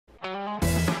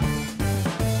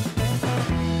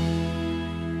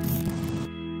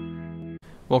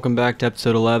Welcome back to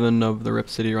episode 11 of the Rip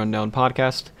City Rundown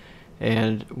podcast,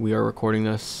 and we are recording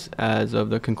this as of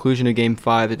the conclusion of Game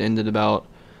 5. It ended about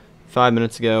 5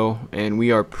 minutes ago, and we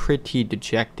are pretty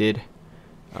dejected.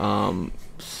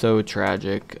 So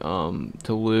tragic to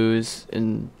lose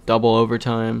in double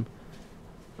overtime.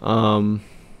 Damian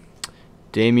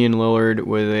Lillard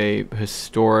with a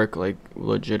historic,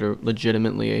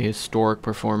 legitimately a historic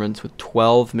performance with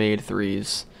 12 made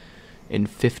threes and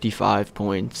 55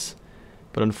 points.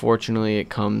 But unfortunately, it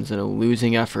comes in a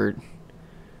losing effort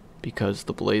because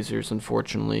the Blazers,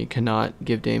 unfortunately, cannot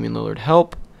give Damian Lillard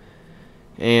help.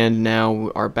 And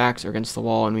now our backs are against the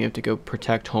wall, and we have to go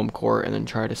protect home court and then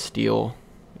try to steal,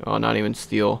 not even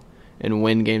steal, and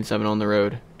win Game 7 on the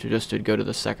road to go to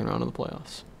the second round of the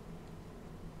playoffs.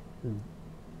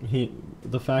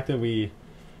 The fact that we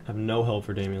have no help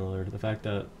for Damian Lillard, the fact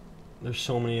that there's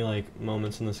so many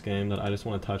moments in this game that I just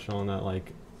want to touch on that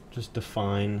just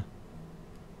define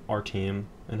our team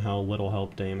and how little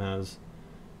help Dame has.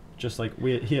 Just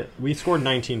we scored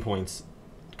 19 points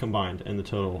combined in the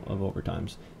total of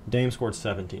overtimes. Dame scored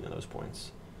 17 of those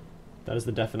points. That is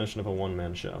the definition of a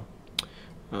one-man show.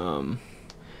 Dame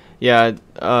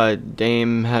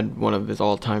had one of his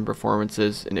all-time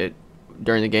performances, and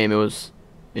during the game it was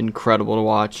incredible to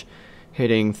watch.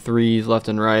 Hitting threes left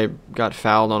and right, got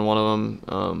fouled on one of them.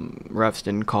 Refs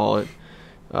didn't call it.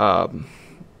 That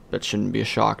shouldn't be a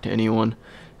shock to anyone.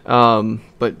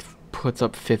 But puts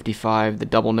up 55, the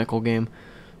double nickel game.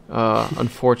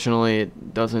 Unfortunately,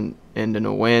 it doesn't end in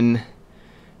a win.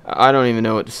 I don't even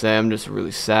know what to say. I'm just really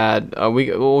sad.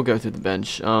 We'll go through the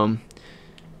bench.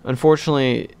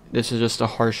 Unfortunately, this is just a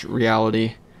harsh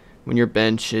reality. When your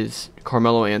bench is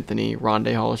Carmelo Anthony,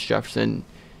 Rondae Hollis-Jefferson,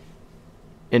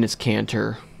 Enes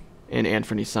Kanter, and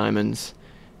Anthony Simons,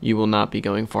 you will not be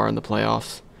going far in the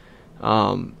playoffs.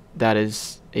 That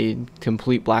is a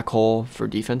complete black hole for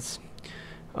defense,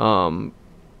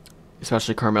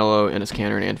 especially Carmelo, Enes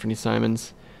Kanter, and Anthony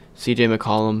Simons. CJ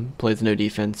McCollum plays no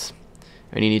defense,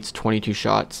 and he needs 22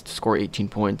 shots to score 18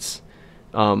 points.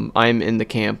 I'm in the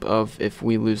camp of if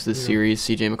we lose this series,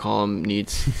 CJ McCollum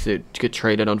needs to get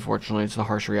traded. Unfortunately, it's a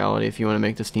harsh reality if you want to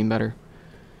make this team better.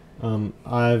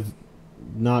 I've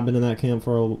not been in that camp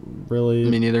for really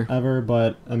Me neither. Ever,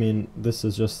 but this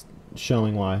is just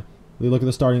showing why. We look at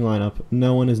the starting lineup.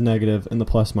 No one is negative in the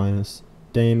plus-minus.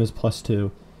 Dame is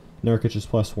 +2. Nurkic is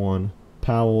 +1.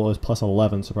 Powell is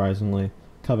 +11, surprisingly.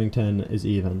 Covington is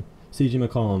even. CJ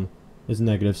McCollum is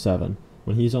 -7.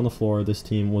 When he's on the floor, this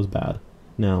team was bad.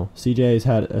 Now, CJ's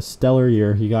had a stellar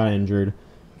year. He got injured.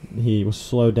 He was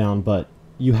slowed down, but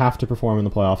you have to perform in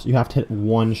the playoffs. You have to hit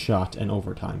one shot in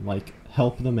overtime.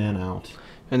 Help the man out.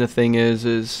 And the thing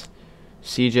is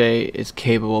CJ is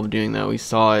capable of doing that. We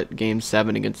saw it Game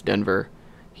 7 against Denver.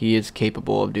 He is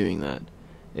capable of doing that.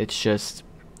 It's just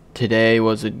today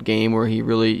was a game where he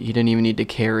didn't even need to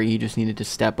carry. He just needed to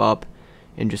step up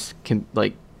and just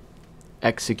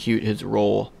execute his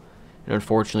role. And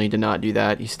unfortunately, he did not do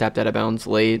that. He stepped out of bounds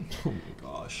late. Oh my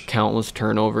gosh. Countless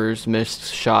turnovers,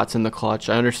 missed shots in the clutch.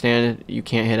 I understand you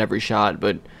can't hit every shot,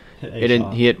 but he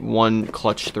hit one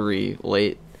clutch three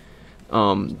late.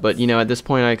 But at this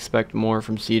point, I expect more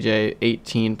from CJ.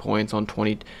 18 points on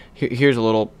 20. Here's a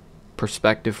little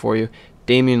perspective for you.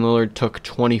 Damian Lillard took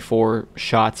 24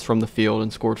 shots from the field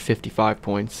and scored 55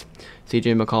 points.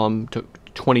 CJ McCollum took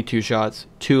 22 shots,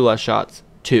 2 less shots,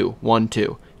 2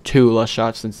 less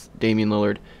shots since Damian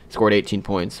Lillard scored 18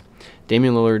 points.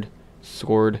 Damian Lillard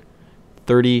scored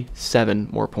 37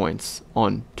 more points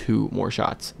on 2 more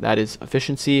shots. That is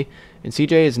efficiency, and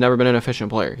CJ has never been an efficient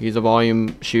player. He's a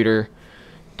volume shooter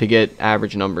to get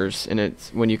average numbers, and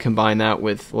it's when you combine that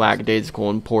with lackadaisical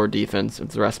and poor defense,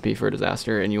 it's a recipe for a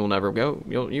disaster, and you won't go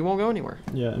anywhere.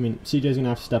 Yeah, CJ's gonna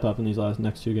have to step up in these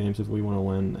next 2 games if we want to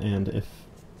win, and if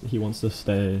he wants to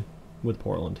stay with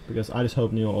Portland, because I just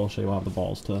hope Neil Olshey will have the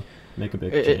balls to make a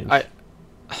big change.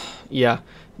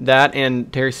 That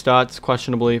and Terry Stotts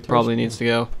questionably probably needs to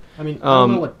go. I don't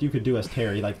know what you could do as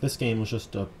Terry. This game was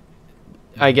just a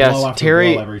I guess blow after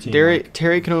Terry blow every team,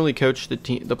 Terry can only coach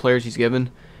the players he's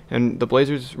given, and the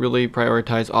Blazers really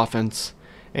prioritize offense,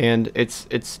 and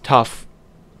it's tough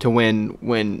to win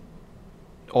when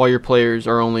all your players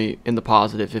are only in the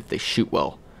positive if they shoot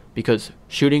well, because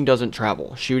shooting doesn't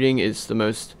travel. Shooting has the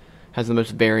most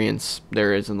variance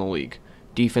there is in the league.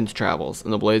 Defense travels,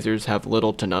 and the Blazers have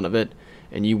little to none of it,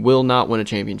 and you will not win a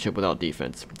championship without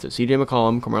defense. So CJ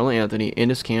McCollum, Carmelo Anthony,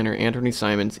 Enes Kanter, Anthony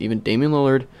Simons, even Damian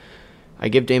Lillard. I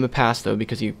give Dame a pass, though,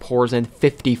 because he pours in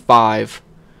 55.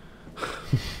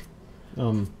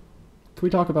 Can we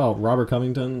talk about Robert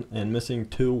Covington and missing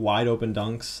 2 wide open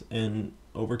dunks in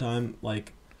overtime?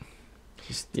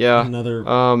 Yeah. Another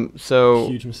So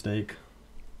huge mistake.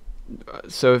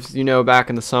 So if you know, back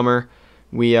in the summer,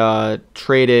 we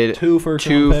traded Two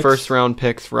first round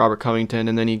picks for Robert Covington,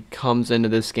 and then he comes into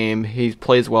this game. He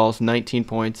plays well, it's 19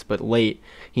 points, but late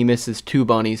he misses 2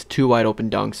 bunnies, 2 wide open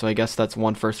dunks. So I guess that's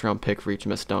 1 first round pick for each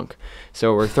missed dunk.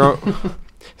 So we're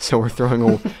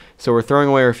throwing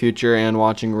away our future and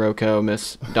watching Rocco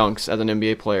miss dunks as an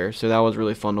NBA player. So that was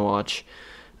really fun to watch.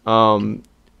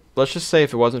 Let's just say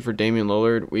if it wasn't for Damian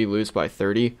Lillard, we lose by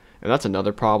 30, and that's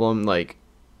another problem. Like,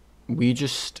 we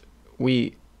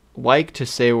like to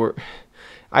say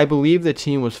I believe the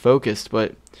team was focused,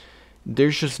 but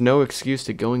there's just no excuse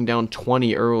to going down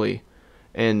 20 early.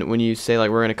 And when you say, like,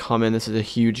 we're going to come in, this is a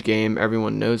huge game,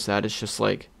 everyone knows that. It's just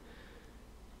like,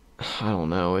 I don't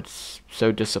know. It's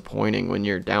so disappointing when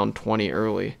you're down 20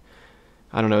 early.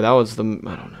 I don't know. I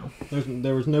don't know.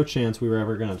 There was no chance we were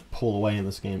ever going to pull away in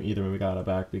this game either when we got it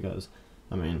back because,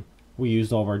 I mean, we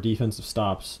used all of our defensive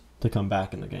stops to come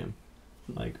back in the game.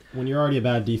 Like, when you're already a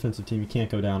bad defensive team, you can't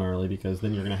go down early because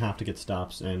then you're going to have to get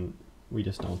stops, and we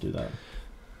just don't do that.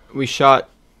 We shot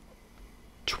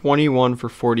 21 for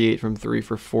 48 from 3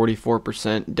 for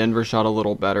 44%. Denver shot a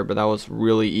little better, but that was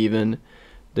really even.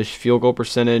 The field goal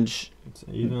percentage, it's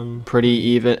even. Pretty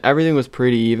even. Everything was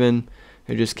pretty even.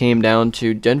 It just came down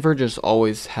to Denver just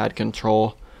always had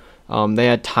control. They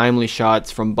had timely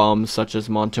shots from bums such as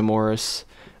Monte Morris.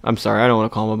 I'm sorry, I don't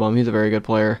want to call him a bum. He's a very good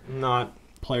player. Not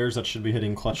players that should be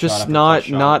hitting clutch just shot after not clutch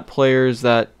shot. Not players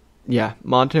that, yeah,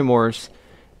 Monte Morris,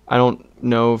 I don't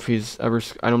know if he's ever,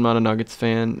 I'm not a Nuggets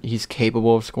fan. He's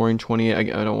capable of scoring 28. I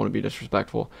don't want to be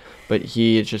disrespectful, but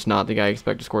he is just not the guy you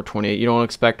expect to score 28. You don't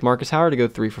expect Marcus Howard to go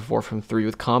 3 for 4 from 3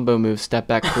 with combo moves, step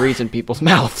back threes in people's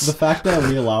mouths. The fact that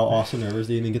we allow Austin Rivers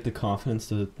to even get the confidence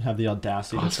to have the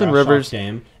audacity to Austin trash Rivers talk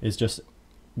game is just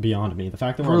beyond me. The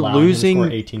fact that we're allowing losing, him to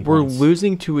score 18 we're points.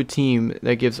 losing to a team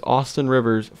that gives Austin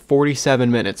Rivers 47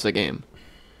 minutes a game.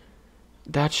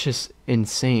 That's just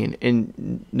insane.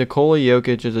 And Nikola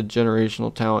Jokic is a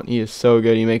generational talent. He is so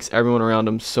good. He makes everyone around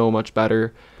him so much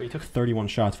better. But he took 31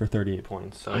 shots for 38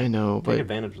 points. So I know, take but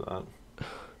advantage of that.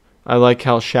 I like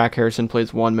how Shaq Harrison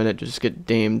plays 1 minute to just get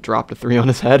Dame dropped a 3 on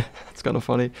his head. That's kind of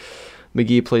funny.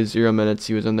 McGee plays 0 minutes.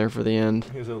 He was in there for the end.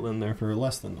 He was in there for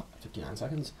less than 59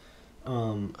 seconds.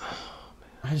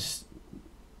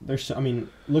 I mean,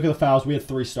 look at the fouls. We had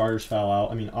 3 starters foul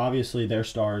out. I mean, obviously their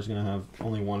star is going to have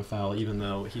only 1 foul, even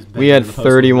though he's been We had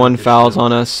 31 fouls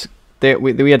on us.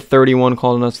 We had 31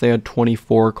 called on us. They had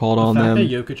 24 called on them. The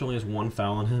fact that Jokic only has 1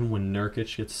 foul on him when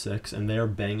Nurkic gets 6, and they are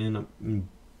banging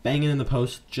in the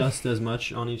post just as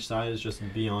much on each side is just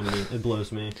beyond me. It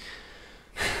blows me.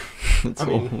 It's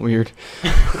weird.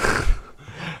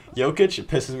 Jokic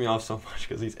pisses me off so much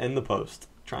because he's in the post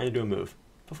trying to do a move.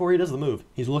 Before he does the move,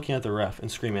 he's looking at the ref and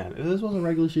screaming at him. If this was a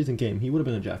regular season game, he would have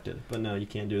been ejected. But no, you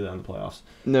can't do that in the playoffs.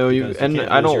 No,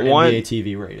 I don't want NBA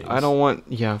TV ratings. I don't want.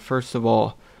 Yeah, first of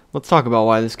all, let's talk about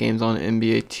why this game's on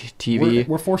NBA TV.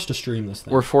 We're forced to stream this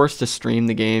thing. We're forced to stream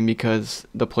the game because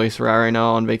the place we're at right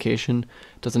now on vacation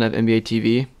doesn't have NBA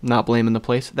TV. Not blaming the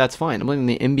place. That's fine. I'm blaming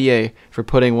the NBA for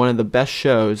putting one of the best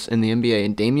shows in the NBA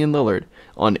and Damian Lillard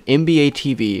on NBA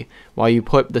TV while you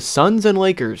put the Suns and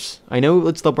Lakers. I know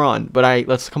it's LeBron, but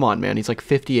let's come on, man. He's like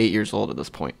 58 years old at this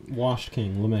point. Washed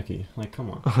King, Lemecki. Like,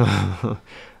 come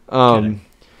on.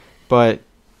 But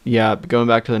yeah, going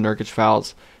back to the Nurkic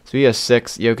fouls. So he has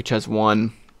 6. Jokic has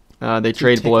 1. They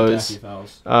trade blows.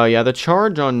 Yeah, the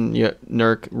charge on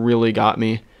Nurk really got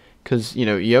me because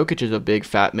Jokic is a big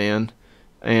fat man,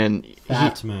 and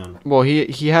well,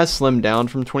 he has slimmed down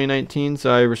from 2019,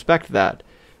 so I respect that.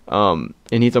 And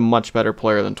he's a much better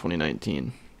player than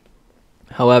 2019.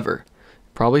 However,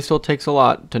 probably still takes a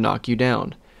lot to knock you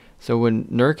down. So when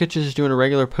Nurkic is doing a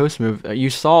regular post move, you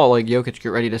saw like Jokic get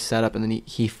ready to set up, and then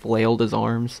he flailed his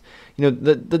arms.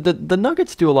 The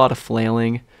Nuggets do a lot of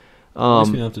flailing,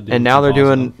 and now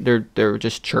they're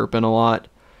just chirping a lot.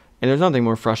 And there's nothing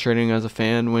more frustrating as a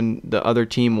fan when the other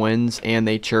team wins and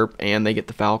they chirp and they get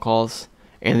the foul calls.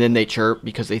 And then they chirp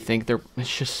because they think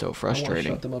it's just so frustrating. I want to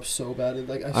shut them up so bad.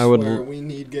 Like, I swear, we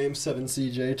need Game 7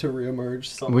 CJ to reemerge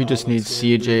somehow. We just need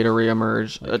CJ to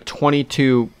reemerge. A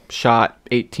 22-shot,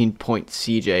 18-point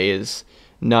CJ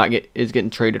is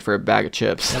getting traded for a bag of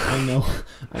chips. Like,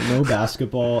 I know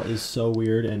basketball is so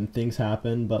weird and things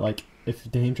happen, but like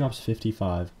if Dame drops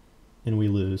 55 and we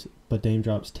lose, but Dame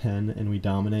drops 10 and we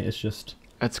dominate,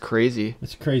 that's crazy.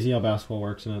 It's crazy how basketball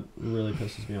works, and it really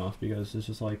pisses me off because it's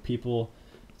just like people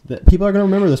are going to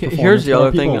remember this performance. Here's the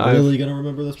other thing. Really going to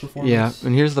remember this performance. Yeah,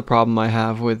 and here's the problem I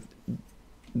have with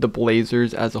the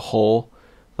Blazers as a whole,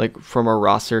 like from a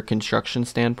roster construction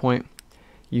standpoint.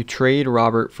 You trade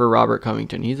Robert for Robert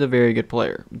Covington. He's a very good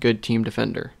player, good team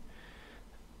defender.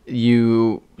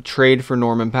 You trade for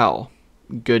Norman Powell,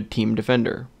 good team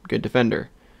defender, good defender.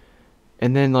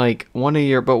 And then like one of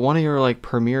your like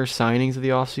premier signings of the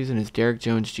offseason is Derrick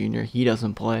Jones Jr. He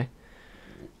doesn't play.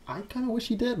 I kind of wish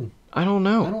he did. I don't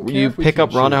know. I don't care You if we pick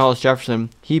up can't Ronda shoot. Hollis Jefferson.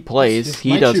 He plays. He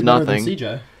He might does shoot better than nothing.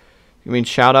 CJ. I mean,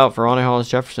 shout out for Ronda Hollis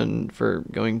Jefferson for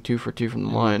going 2 for 2 from the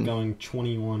line. Going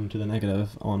 21 to the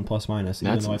negative on plus minus,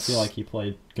 even That's though I feel like he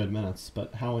played good minutes.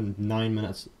 But how in 9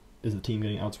 minutes is the team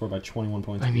getting outscored by 21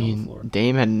 points I on the mean, floor?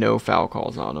 Dame had no foul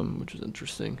calls on him, which was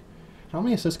interesting. How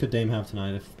many assists could Dame have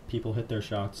tonight if people hit their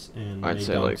shots and I'd made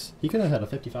say, dunks? like- He could have had a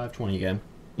 55-20 game.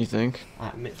 You think?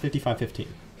 55-15.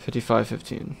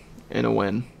 55-15 in a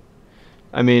win.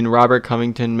 I mean, Robert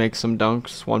Covington makes some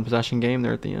dunks, one possession game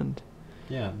there at the end.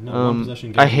 Yeah, no, one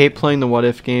possession game. I hate playing the what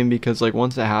if game because like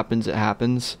once it happens, it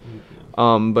happens.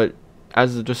 But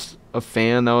as just a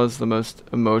fan, that was the most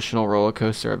emotional roller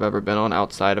coaster I've ever been on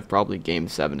outside of probably Game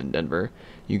 7 in Denver.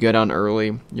 You go down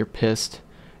early, you're pissed.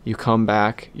 You come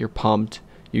back, you're pumped.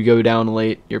 You go down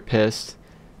late, you're pissed.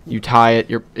 You tie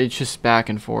it, it's just back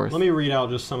and forth. Let me read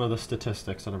out just some of the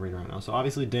statistics that I'm reading right now. So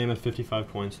obviously Dame had 55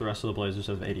 points. The rest of the Blazers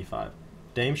have 85.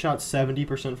 Dame shot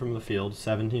 70% from the field,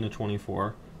 17 of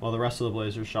 24, while the rest of the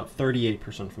Blazers shot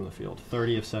 38% from the field,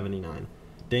 30 of 79.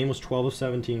 Dame was 12 of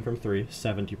 17 from 3,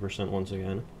 70% once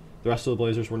again. The rest of the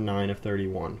Blazers were 9 of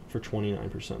 31 for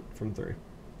 29% from 3.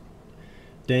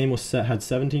 Dame had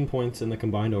 17 points in the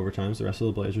combined overtimes. The rest of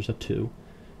the Blazers had 2.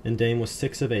 And Dame was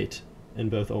 6 of 8 in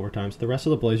both overtimes. The rest of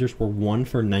the Blazers were 1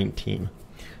 for 19.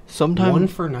 Sometimes 1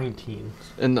 for 19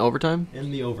 in the overtime.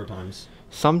 in the overtimes.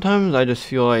 Sometimes I just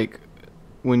feel like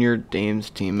when you're Dame's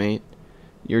teammate,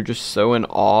 you're just so in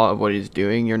awe of what he's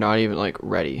doing, you're not even like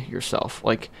ready yourself.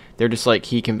 Like they're just like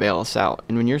he can bail us out.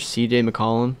 And when you're CJ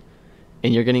McCollum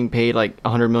and you're getting paid like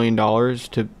 $100 million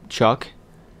to chuck,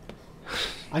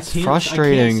 it's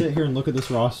frustrating. I can't sit here and look at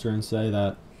this roster and say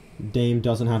that Dame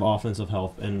doesn't have offensive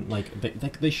help, and like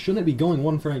they shouldn't be going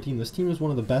 1 for 19. This team is one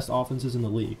of the best offenses in the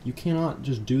league. You cannot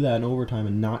just do that in overtime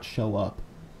and not show up.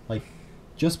 Like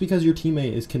just because your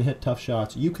teammate can hit tough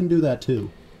shots, you can do that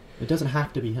too. It doesn't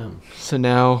have to be him. So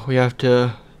now we have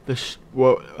to.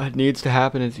 What needs to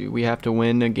happen is we have to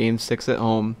win a game 6 at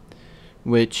home,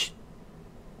 which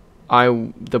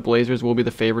the Blazers will be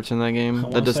the favorites in that game.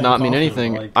 That does not mean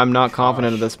anything. Like, I'm not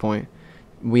confident at this point.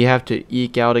 We have to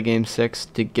eke out a game 6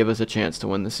 to give us a chance to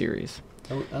win the series.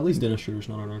 At least Dennis Schroeder's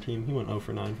not on our team. He went 0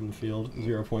 for 9 from the field,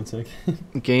 0 points.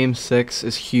 Game 6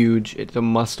 is huge. It's a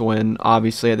must-win.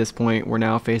 Obviously, at this point, we're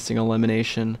now facing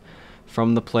elimination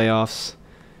from the playoffs.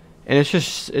 And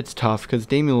it's tough because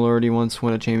Damian Lillard, he wants to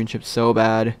win a championship so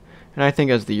bad. And I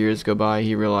think as the years go by,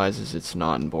 he realizes it's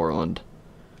not in Portland.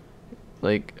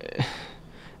 Like,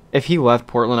 if he left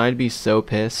Portland, I'd be so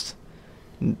pissed.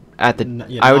 I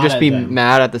would just be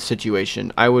mad at the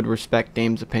situation. I would respect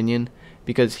Dame's opinion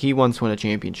because he wants to win a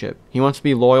championship. He wants to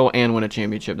be loyal and win a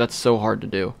championship. That's so hard to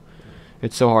do.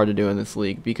 It's so hard to do in this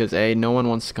league because no one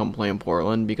wants to come play in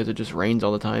Portland because it just rains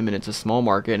all the time and it's a small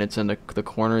market and it's in the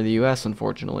corner of the U.S.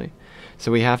 unfortunately.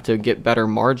 So we have to get better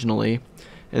marginally,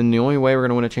 and the only way we're going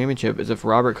to win a championship is if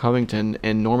Robert Covington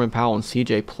and Norman Powell and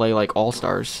CJ play like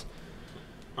all-stars.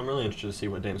 I'm really interested to see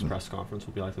what Dame's press conference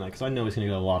will be like tonight because I know he's going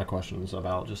to get a lot of questions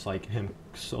about just like him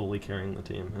solely carrying the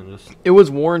team and just. It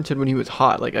was warranted when he was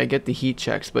hot. Like I get the heat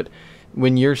checks, but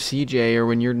when you're CJ or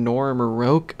when you're Norm or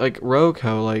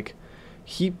Roko, like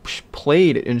he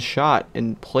played and shot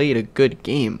and played a good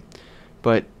game.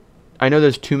 But I know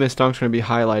those 2 missed dunks are going to be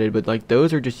highlighted, but like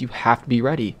those are just you have to be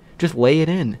ready. Just lay it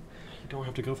in. You don't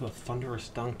have to go for the thunderous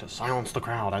dunk to silence the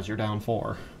crowd as you're down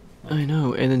 4. I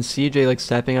know, and then CJ like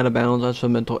stepping out of bounds, that's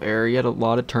some mental error. He had a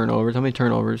lot of turnovers. How many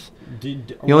turnovers? He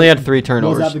only had 3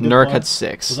 turnovers. Nurk had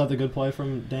 6. Was that the good play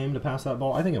from Dame to pass that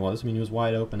ball? I think it was. I mean, he was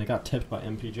wide open. It got tipped by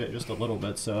MPJ just a little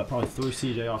bit, so that probably threw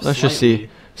CJ off. Let's just see.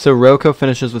 So Roko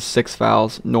finishes with 6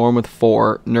 fouls, Norm with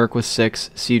 4, Nurk with 6,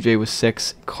 CJ with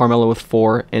 6, Carmelo with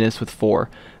 4, Ennis with 4.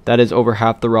 That is over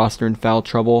half the roster in foul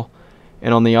trouble.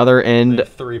 And on the other end,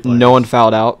 no one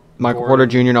fouled out. Michael Porter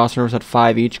Jr. and Austin Rivers had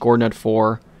 5 each. Gordon had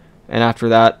 4. And after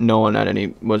that, no one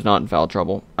was not in foul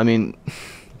trouble. I mean,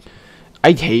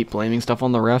 I hate blaming stuff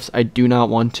on the refs. I do not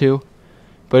want to.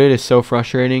 But it is so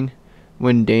frustrating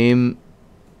when Dame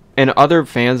and other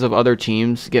fans of other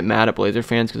teams get mad at Blazer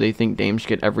fans because they think Dame should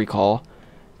get every call.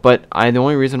 But the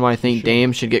only reason why I think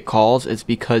Dame should get calls is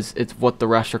because it's what the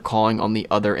refs are calling on the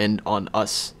other end on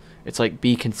us. It's like,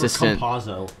 be consistent. For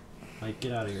Campazzo. Like,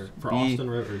 get out of here. For Austin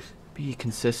Rivers. Be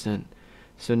consistent.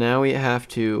 So now we have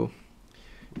to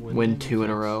win 2 in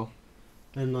a row.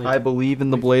 And like, I believe in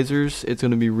the Blazers. It's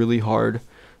going to be really hard.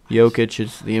 Jokic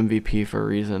is the MVP for a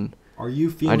reason. Are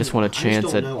you feeling? I just want a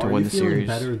chance to win the series. Are you feeling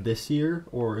better this year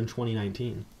or in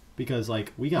 2019? Because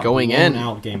like we got going blown in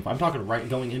out game. I'm talking right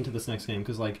going into this next game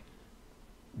because like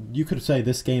you could say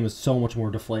this game is so much more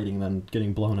deflating than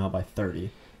getting blown out by 30.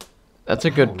 That's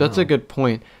a good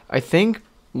point. I think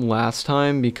last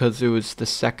time, because it was the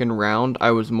second round,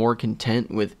 I was more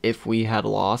content with if we had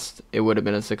lost, it would have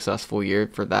been a successful year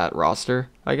for that roster,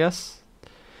 I guess.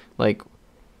 Like,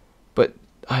 but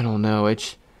I don't know.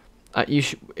 It's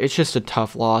just a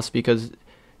tough loss because,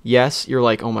 yes, you're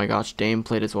like, oh my gosh, Dame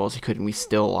played as well as he could, and we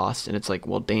still lost. And it's like,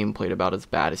 well, Dame played about as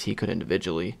bad as he could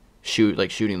individually,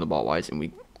 shooting the ball wise, and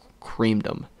we creamed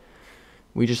him.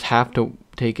 We just have to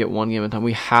take it one game at a time.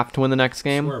 We have to win the next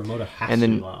game, and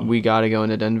then we got to go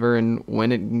into Denver and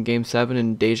win it in Game 7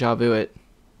 and deja vu it,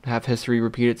 have history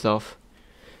repeat itself.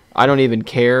 I don't even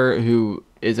care who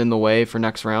is in the way for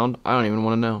next round. I don't even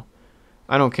want to know.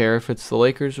 I don't care if it's the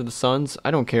Lakers or the Suns.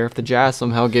 I don't care if the Jazz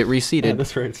somehow get reseeded. At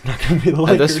this rate, it's not going to be the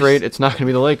Lakers. At this rate, it's not going to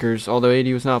be the Lakers, although AD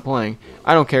was not playing.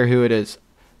 I don't care who it is.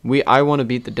 I want to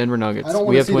beat the Denver Nuggets. I don't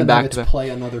want to see the Nuggets play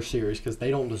another series because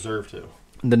they don't deserve to.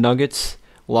 The Nuggets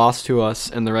lost to us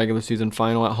in the regular season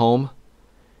final at home,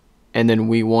 and then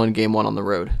we won Game 1 on the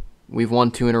road. We've won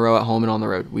 2 in a row at home and on the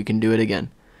road. We can do it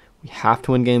again. We have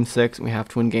to win Game 6, and we have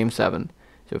to win Game 7.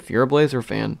 So if you're a Blazer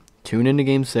fan, tune into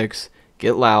Game 6,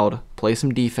 get loud, play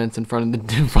some defense in front of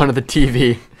the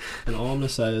TV. And all I'm going to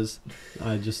say is,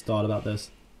 I just thought about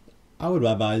this. I would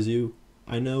advise you,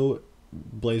 I know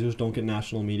Blazers don't get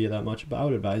national media that much, but I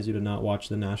would advise you to not watch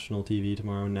the national TV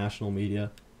tomorrow, national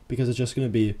media, because it's just going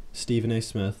to be Stephen A.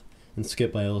 Smith and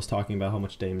Skip Bayless talking about how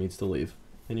much Dame needs to leave.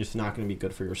 And it's not going to be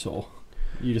good for your soul.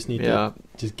 You just need to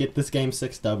just get this Game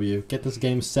 6 W, get this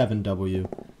Game 7 W,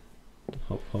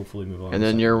 hopefully move on. And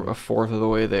then you're a fourth of the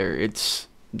way there. It's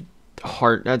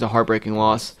that's a heartbreaking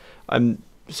loss. I'm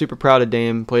super proud of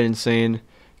Dame, played insane.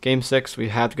 Game 6, we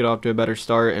have to get off to a better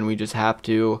start, and we just have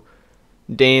to.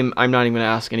 Dame, I'm not even going to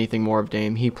ask anything more of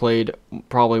Dame. He played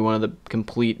probably one of the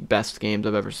complete best games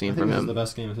I've ever seen from him. This is the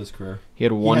best game of his career. He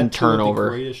had one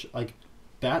turnover.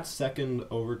 That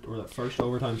first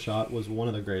overtime shot was one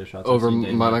of the greatest shots over I've seen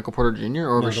Dame Michael Porter Jr.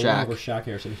 or over Shaq? Over Shaq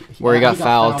Harrison. Where he got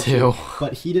fouled too.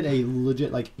 But he did a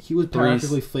legit, he was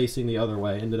practically facing the other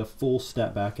way and did a full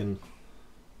step back and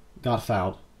got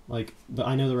fouled.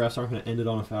 I know the refs aren't going to end it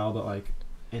on a foul, but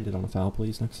end it on a foul,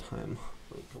 please, next time.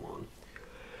 Come on.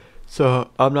 So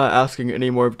I'm not asking any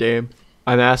more of Dame.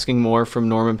 I'm asking more from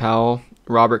Norman Powell,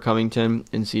 Robert Covington,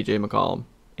 and C.J. McCollum.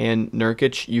 And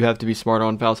Nurkic, you have to be smart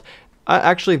on fouls.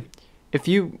 Actually, if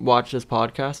you watch this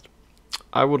podcast,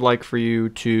 I would like for you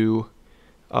to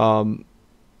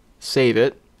save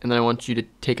it, and then I want you to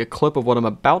take a clip of what I'm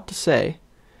about to say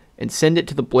and send it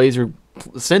to the Blazers.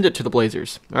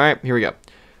 All right, here we go.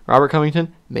 Robert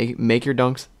Covington, make your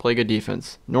dunks, play good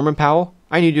defense. Norman Powell,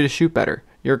 I need you to shoot better.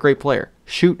 You're a great player.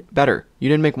 Shoot better. You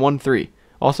didn't make 1 3.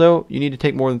 Also, you need to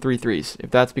take more than 3 threes. If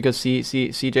that's because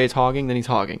CJ's hogging, then he's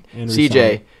hogging.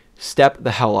 CJ, step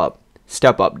the hell up.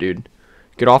 Step up, dude.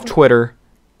 Get off Twitter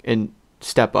and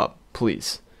step up,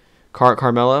 please.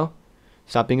 Carmelo,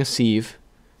 stop being a sieve.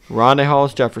 Rondé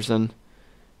Hollis-Jefferson,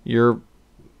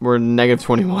 we're negative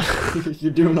 21.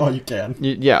 You're doing all you can.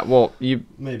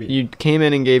 You came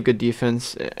in and gave good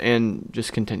defense and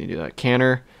just continue to do that.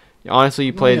 Canner, honestly,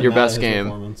 you played your best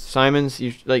game. Simons,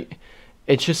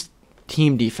 it's just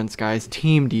team defense, guys.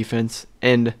 Team defense.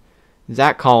 And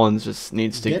Zach Collins just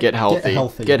needs to get healthy.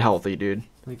 Get healthy, dude.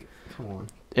 Come on.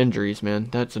 Injuries, man.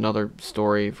 That's another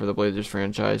story for the Blazers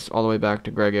franchise. All the way back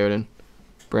to Greg Oden,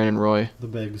 Brandon Roy. The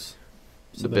bigs.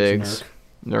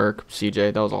 Nurk,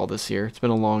 CJ. That was all this year. It's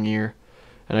been a long year.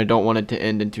 And I don't want it to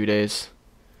end in 2 days.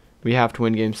 We have to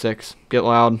win Game 6. Get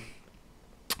loud.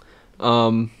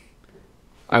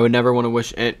 I would never want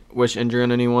to wish injury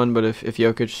on anyone, but if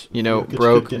Jokic,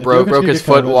 broke his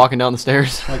foot walking down the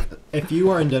stairs. If you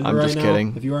are in Denver I'm just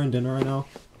kidding. If you are in Denver right now,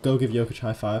 go give Jokic a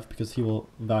high five because he will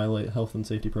violate health and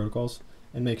safety protocols,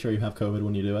 and make sure you have COVID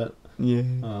when you do it. Yeah.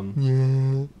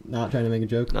 Not trying to make a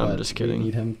joke. No, but I'm just kidding. We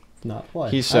need him to not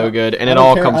play. He's so good, and it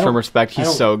all comes from respect.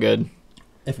 He's so good.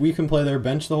 If we can play their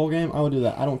bench the whole game, I would do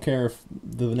that. I don't care if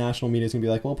the national media is going to be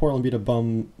like, well, Portland beat a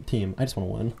bum team. I just want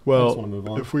to win. I just want to move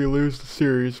on. If we lose the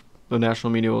series, the national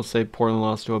media will say Portland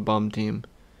lost to a bum team.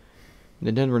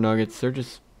 The Denver Nuggets, they're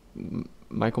just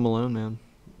Michael Malone, man.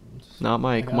 Not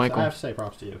Michael. I have to say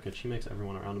props to Jokic. He makes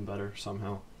everyone around him better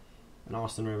somehow. And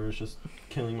Austin Rivers just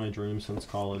killing my dreams since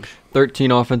college. 13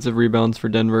 offensive rebounds for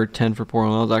Denver, 10 for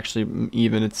Portland. That was actually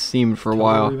even. It seemed for a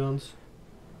while. Rebounds?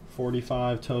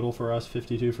 45 total for us,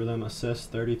 52 for them. Assists,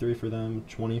 33 for them,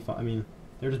 25.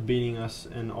 They're just beating us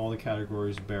in all the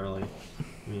categories barely.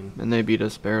 I mean, And they beat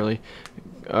us barely.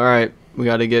 All right, we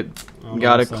got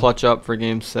to clutch up for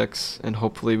Game 6, and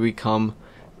hopefully we come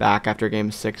back after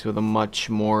Game 6 with a much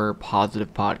more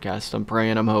positive podcast. I'm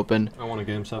praying, I'm hoping. I want a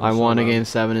Game 7. I want a Game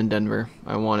 7 in Denver.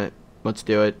 I want it. Let's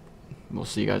do it. We'll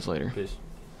see you guys later. Peace.